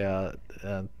spaced out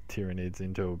Tyranids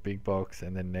into a big box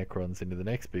and then Necrons into the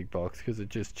next big box, because it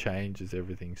just changes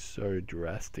everything so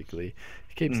drastically.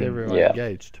 It keeps everyone Yeah.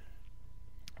 engaged,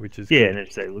 which is Yeah, good. and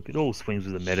it's look, it all swings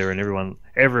with the meta, and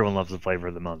everyone loves the flavor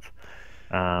of the month.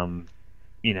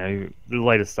 The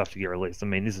latest stuff to get released. I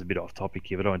mean, this is a bit off topic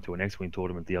here, but I went to an X-Wing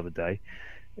tournament the other day,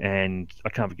 and I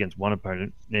come up against one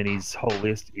opponent, and his whole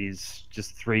list is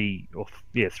just three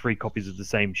copies of the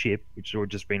same ship, which had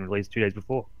just been released 2 days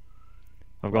before.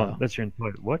 I've Wow. gone, that's your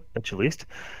entire, what? That's your list?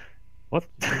 What?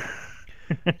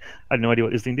 I had no idea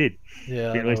what this thing did.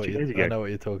 Yeah, Been released 2 days ago. I know what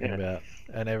you're talking Yeah. about,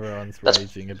 and everyone's That's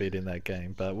raging a bit in that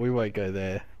game, but we won't go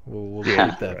there. We'll Yeah,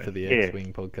 keep that right. for the Yeah.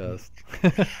 X-Wing podcast.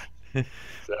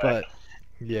 So, But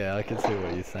yeah, I can see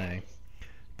what you're saying.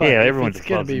 But yeah, if everyone it's just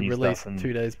going to loves the be new released stuff, and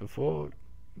 2 days before,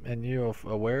 and you're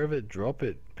aware of it, drop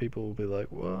it. People will be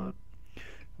like, "What?"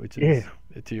 Which is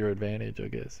to your advantage, I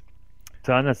guess.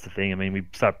 so and that's the thing. I mean, we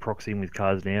start proxying with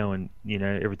cards now, and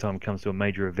every time it comes to a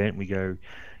major event, we go,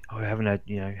 "Oh, I haven't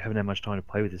had much time to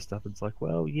play with this stuff." It's like,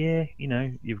 well, yeah,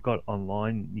 you've got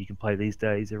online, you can play these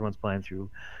days. Everyone's playing through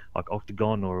like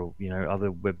Octagon or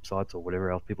other websites or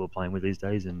whatever else people are playing with these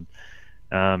days, and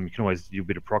you can always do a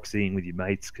bit of proxying with your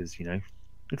mates because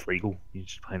it's legal. You're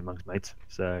just playing amongst mates,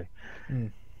 so.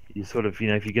 Mm. You sort of, if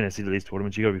you're going to sit at these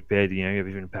tournaments, you got to be prepared. If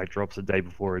even pack drops the day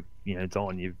before it's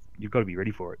on, you've got to be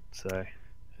ready for it. So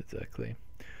Exactly.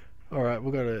 All right,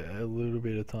 we've got a little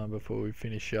bit of time before we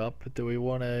finish up. Do we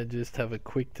want to just have a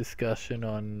quick discussion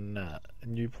on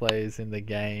new players in the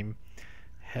game,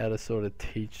 how to sort of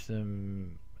teach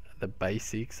them the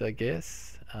basics, I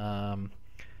guess, and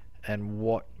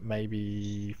what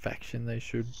maybe faction they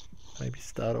should maybe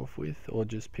start off with, or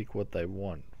just pick what they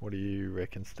want? What do you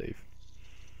reckon, Steve?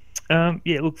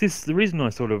 yeah, look, the reason I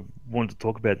sort of wanted to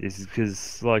talk about this is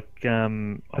because I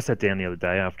sat down the other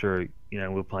day after we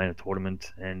were playing a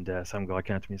tournament, and some guy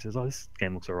came to me and says, "Oh, this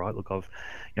game looks alright. Look,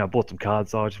 I bought some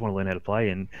cards, so I just want to learn how to play."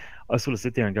 And I sort of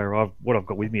sit there and go, "What I've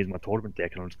got with me is my tournament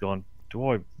deck," and I'm just going, "Do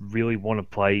I really want to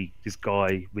play this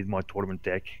guy with my tournament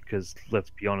deck? Because let's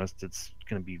be honest, it's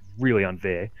going to be really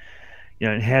unfair."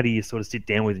 And how do you sort of sit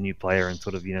down with a new player and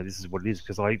sort of, this is what it is?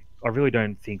 Because I really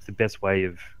don't think the best way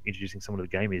of introducing someone to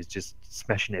the game is just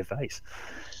smashing their face.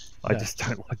 I just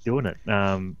don't like doing it.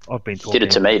 I've been talking. Did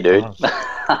it to me, dude.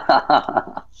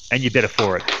 And you're better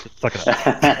for it. Suck it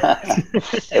up.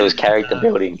 It was character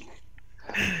building.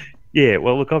 Yeah,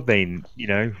 well, look, I've been,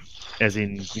 as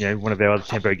in, one of our other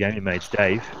Tempo gaming mates,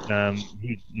 Dave,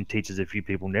 he teaches a few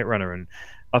people Netrunner, and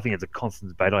I think it's a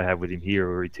constant debate I have with him here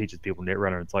where he teaches people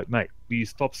Netrunner. It's like, mate, will you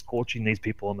stop scorching these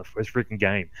people on the first freaking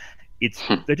game? They just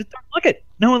don't like it.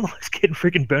 No one likes getting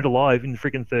freaking burnt alive in the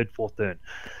freaking third, fourth turn.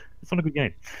 It's not a good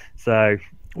game. So,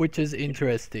 which is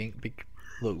interesting.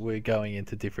 Look, we're going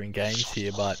into different games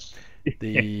here, but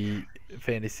the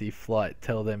Fantasy Flight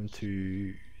tell them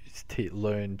to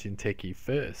learn Jinteki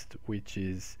first,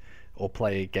 or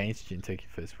play against Jinteki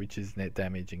first, which is net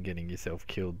damage and getting yourself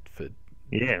killed for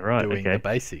doing the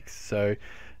basics. So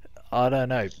I don't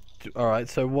know. All right,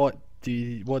 so what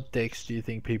decks do you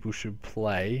think people should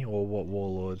play, or what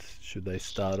warlords should they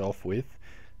start off with?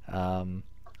 And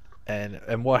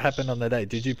what happened on the day?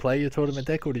 Did you play your tournament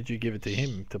deck, or did you give it to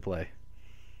him to play?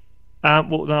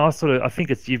 Well, no, I think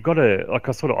you've got to,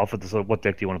 I sort of offered the sort of, what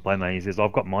deck do you want to play, man? He says,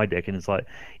 I've got my deck, and it's like,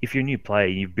 if you're a new player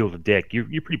and you've built a deck, you're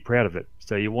pretty proud of it.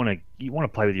 So you want to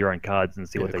play with your own cards and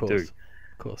see what they do. Of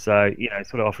course. So,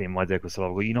 sort of offering my deck was sort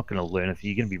of, well, you're not going to learn anything.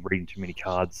 You're going to be reading too many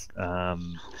cards.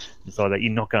 So that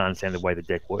you're not going to understand the way the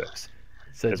deck works.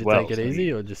 So did you take it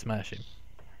easy or just smash him?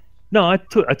 No, I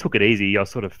took it easy. I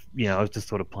sort of, I was just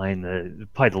sort of played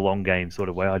the long game sort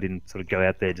of way. I didn't sort of go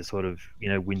out there to sort of,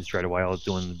 win straight away. I was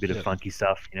doing a bit of funky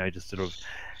stuff,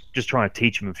 just trying to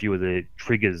teach them a few of the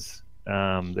triggers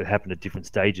that happened at different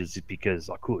stages because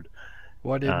I could.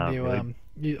 Why didn't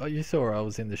you saw I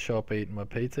was in the shop eating my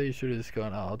pizza. You should have just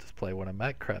gone, I'll just play one of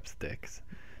Matt Crap's decks.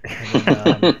 And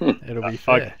then, it'll be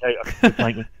fair.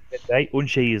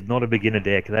 Unshi is not a beginner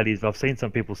deck. That is, I've seen some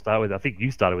people start with. I think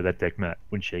you started with that deck, Matt,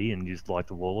 Unshi, and you just like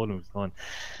the Warlord. And it was going,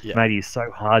 mate, he's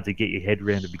so hard to get your head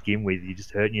around to begin with. You're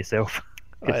just hurting yourself.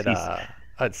 I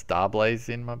had Starblaze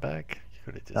in my bag. You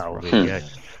could have just there you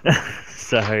go.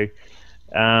 So,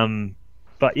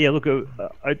 but yeah, look,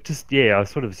 I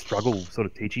sort of struggle sort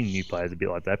of teaching new players a bit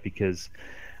like that because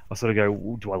I sort of go,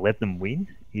 well, do I let them win?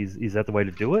 Is that the way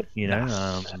to do it?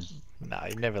 No,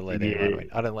 you never let anyone win.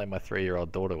 I don't let my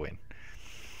 3-year-old daughter win.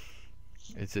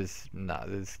 It's just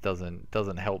this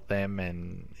doesn't help them,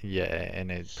 and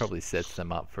it probably sets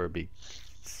them up for a big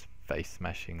face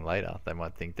smashing later. They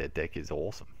might think their deck is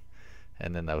awesome,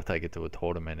 and then they'll take it to a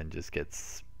tournament and just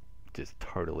gets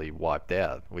totally wiped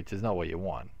out, which is not what you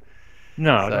want.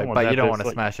 No, I don't want but that, you don't want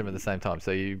to smash them at the same time.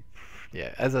 So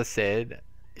as I said,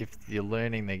 if you're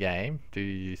learning the game,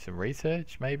 do some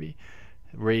research, maybe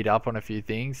read up on a few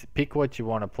things, pick what you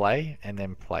want to play, and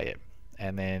then play it.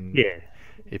 And then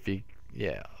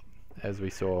as we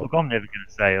saw. Look, I'm never going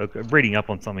to say reading up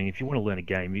on something. If you want to learn a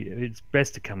game, it's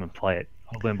best to come and play it.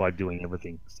 I've learned by doing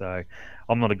everything. So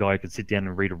I'm not a guy who could sit down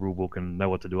and read a rule book and know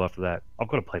what to do after that. I've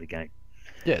got to play the game.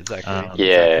 Yeah, exactly.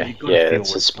 Yeah, You've got to feel that's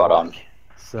what a it's spot on. like.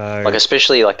 So Like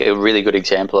especially like a really good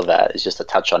example of that is just a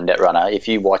touch on Netrunner. If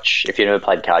you never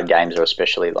played card games, or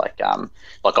especially like I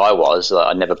was,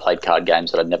 I never played card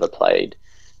games that I'd never played,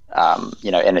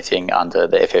 anything under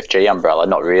the FFG umbrella.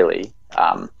 Not really.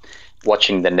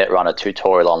 Watching the Netrunner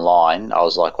tutorial online, I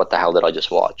was like, what the hell did I just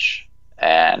watch?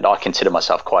 And I consider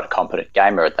myself quite a competent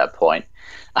gamer at that point.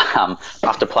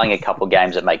 After playing a couple of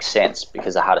games, it makes sense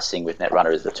because the hardest thing with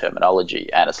Netrunner is the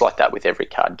terminology, and it's like that with every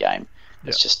card game.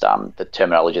 It's just the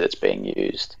terminology that's being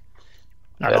used.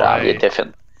 But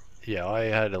definitely. Yeah, I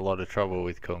had a lot of trouble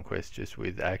with Conquest just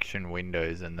with action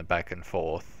windows and the back and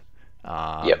forth.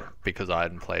 Because I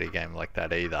hadn't played a game like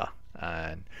that either.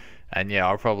 And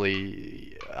yeah, I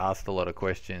probably asked a lot of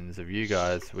questions of you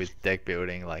guys with deck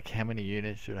building, like how many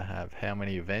units should I have? How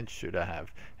many events should I have?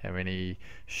 How many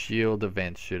shield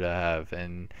events should I have?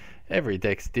 And every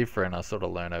deck's different. I sort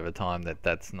of learn over time that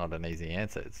that's not an easy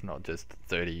answer. It's not just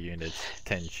 30 units,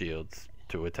 10 shields,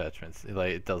 2 attachments.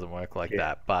 Like, it doesn't work like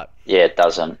that. But yeah, it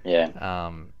doesn't.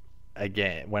 Yeah.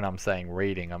 Again, when I'm saying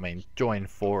reading, I mean join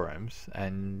forums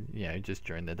and just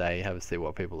during the day have a see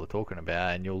what people are talking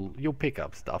about, and you'll pick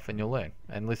up stuff and you'll learn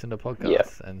and listen to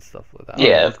podcasts and stuff like that.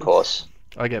 Yeah, of course.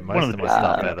 I get most of my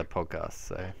stuff out of podcasts,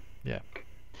 so yeah.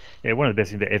 Yeah, one of the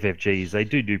best things about FFG is they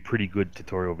do pretty good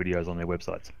tutorial videos on their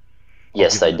websites.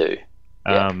 Yes, they do.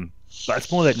 But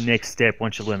it's more that next step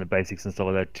once you learn the basics and stuff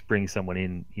like that to bring someone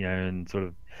in, and sort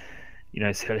of,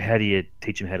 so how do you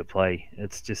teach them how to play?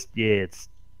 It's just,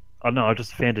 I don't know, I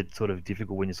just found it sort of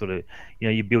difficult when you sort of,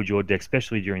 you build your deck,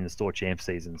 especially during the store champ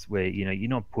seasons where, you're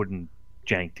not putting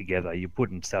jank together, you're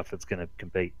putting stuff that's going to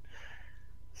compete.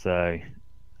 So,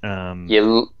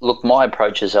 look, my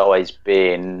approach has always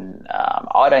been,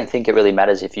 I don't think it really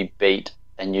matters if you beat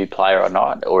a new player or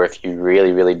not, or if you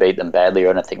really, really beat them badly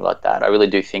or anything like that. I really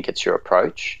do think it's your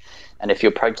approach. And if you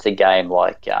approach the game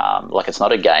like it's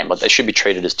not a game, like they should be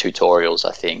treated as tutorials,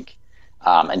 I think.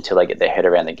 Until they get their head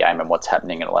around the game and what's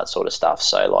happening and all that sort of stuff.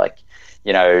 So,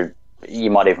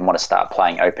 you might even want to start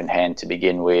playing open hand to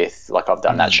begin with. Like I've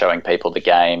done that, showing people the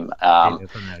game.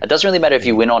 It doesn't really matter if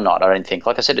you win or not, I don't think.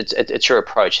 Like I said, it's your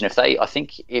approach. And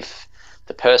if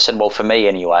the person, well, for me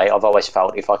anyway, I've always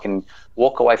felt if I can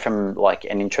walk away from like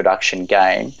an introduction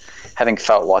game, having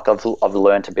felt like I've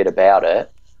learned a bit about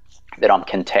it, then I'm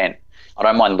content. I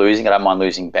don't mind losing. I don't mind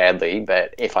losing badly,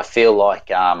 but if I feel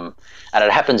like, and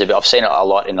it happens a bit, I've seen it a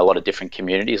lot in a lot of different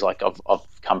communities. Like I've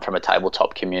come from a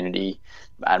tabletop community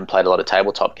and played a lot of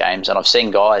tabletop games, and I've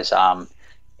seen guys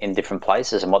in different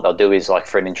places, and what they'll do is like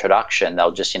for an introduction,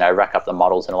 they'll just rack up the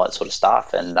models and all that sort of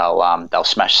stuff, and they'll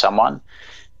smash someone,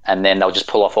 and then they'll just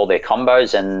pull off all their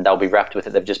combos, and they'll be wrapped with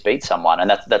it. They've just beat someone,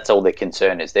 and that's all their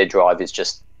concern is. Their drive is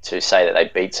just to say that they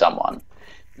beat someone,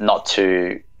 not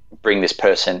to bring this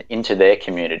person into their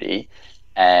community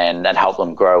and help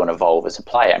them grow and evolve as a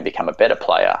player and become a better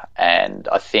player. And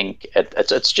I think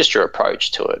it's just your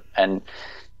approach to it, and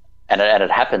it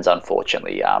happens,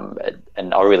 unfortunately,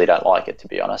 and I really don't like it, to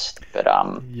be honest. But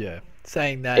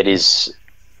saying that, it is.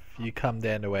 You come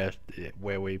down to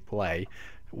where we play,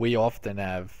 we often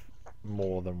have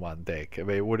more than one deck. I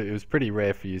mean, it was pretty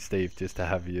rare for you, Steve, just to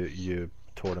have your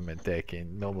tournament deck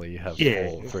in. Normally you have 3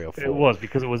 or 4. It was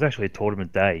because it was actually a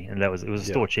tournament day, and it was a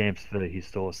store champs for his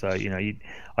store. So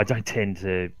I don't tend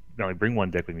to only bring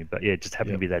one deck with me, but it just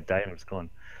happened to be that day and it's gone.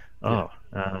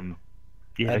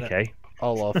 Okay.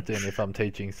 I'll often, if I'm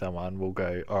teaching someone, we'll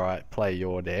go, all right, play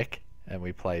your deck, and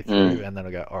we play through, and then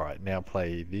I'll go, all right, now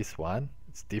play this one.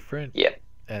 It's different.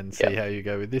 And see how you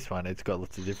go with this one. It's got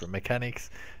lots of different mechanics.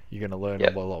 You're going to learn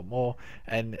a lot more.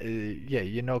 And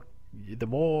the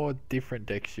more different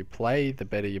decks you play, the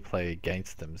better you play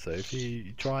against them. So if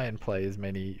you try and play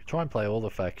all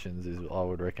the factions, is I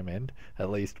would recommend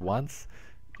at least once.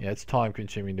 It's time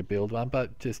consuming to build one,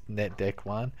 but just net deck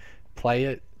one, play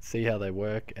it, see how they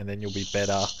work, and then you'll be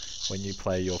better when you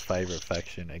play your favorite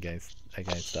faction against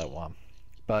that one.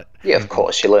 But of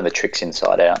course, you learn the tricks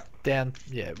inside out.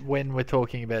 When we're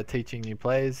talking about teaching new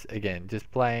players, again, just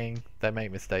playing. They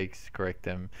make mistakes, correct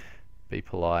them, be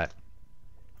polite.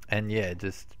 And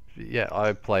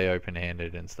I play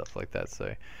open-handed and stuff like that.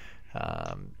 So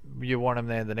you want them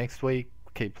there the next week,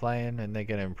 keep playing, and they're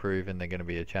going to improve, and they're going to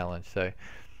be a challenge. So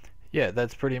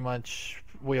that's pretty much,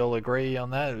 we all agree on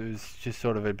that. It was just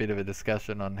sort of a bit of a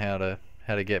discussion on how to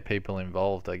get people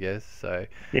involved, I guess. So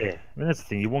that's the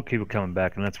thing. You want people coming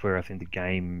back, and that's where I think the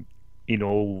game,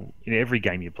 in every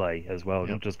game you play as well,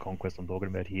 not just Conquest I'm talking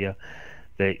about here.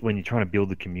 When you're trying to build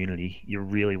the community, you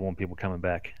really want people coming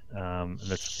back, and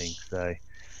that's the thing. So,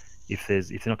 if they're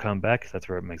not coming back, that's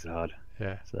where it makes it hard.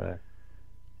 Yeah. So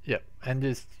Yep. And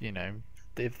just,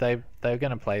 if they're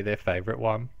going to play their favourite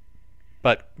one,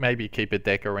 but maybe keep a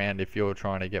deck around if you're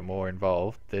trying to get more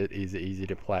involved that is easy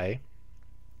to play,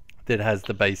 that has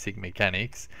the basic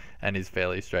mechanics and is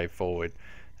fairly straightforward.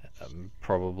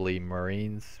 Probably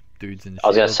Marines, Dudes and Shields. I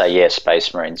was going to say, yeah,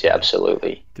 Space Marines, yeah,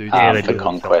 absolutely. Dudes yeah, and they for do Shields.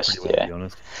 Conquest, pretty well, yeah. to be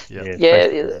honest. Yep.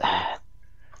 Yeah,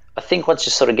 I think once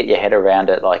you sort of get your head around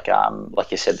it, like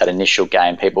you said, that initial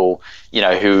game, people,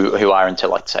 who are into,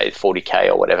 like, say 40k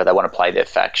or whatever, they want to play their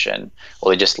faction,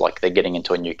 or they're getting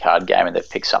into a new card game and they've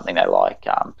picked something they like.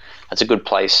 It's a good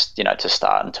place, to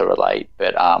start and to relate.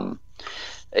 But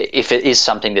if it is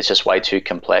something that's just way too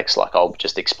complex, like, I'll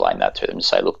just explain that to them and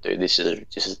say, look, dude, this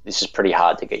is pretty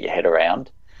hard to get your head around.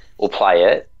 We'll play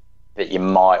it, but you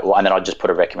might, and then I'd just put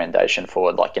a recommendation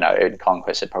forward, like, in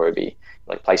Conquest it'd probably be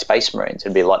like play Space Marines.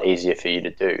 It'd be a lot easier for you to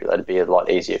do. It'd be a lot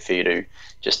easier for you to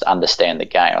just understand the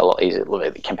game, a lot easier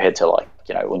compared to, like,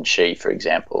 Unshi, for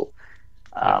example.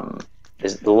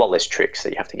 There's a lot less tricks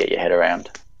that you have to get your head around.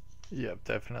 Yep,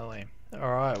 definitely.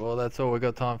 All right, well, that's all we've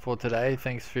got time for today.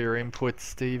 Thanks for your input,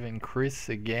 Steve and Chris,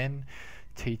 again,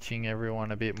 teaching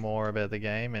everyone a bit more about the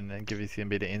game and giving us a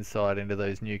bit of insight into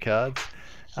those new cards.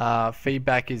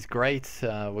 Feedback is great.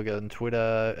 We're on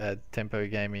Twitter at Tempo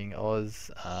Gaming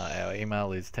Oz. Our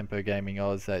email is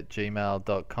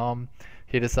tempogamingoz@gmail.com.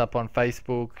 Hit us up on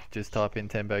Facebook. Just type in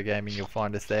Tempo Gaming, you'll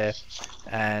find us there.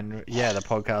 And yeah, the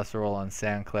podcasts are all on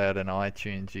SoundCloud and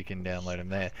iTunes. You can download them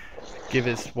there. Give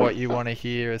us what you want to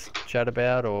hear us chat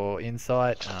about or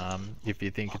insight. If you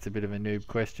think it's a bit of a noob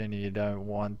question and you don't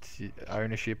want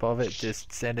ownership of it,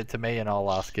 just send it to me and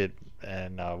I'll ask it.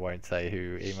 And I won't say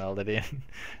who emailed it in.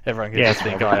 Everyone can just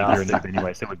think I asked it.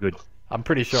 Anyway, so we're good. I'm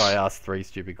pretty sure I asked 3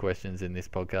 stupid questions in this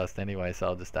podcast anyway, so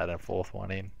I'll just add a 4th one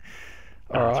in.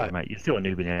 All right, sorry, mate. You're still a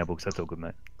noob in our books. That's all good,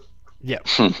 mate. Yep.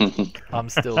 I'm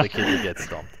still the kid who gets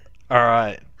stomped. All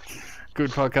right. Good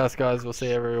podcast, guys. We'll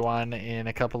see everyone in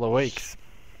a couple of weeks.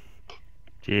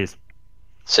 Cheers.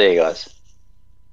 See you guys.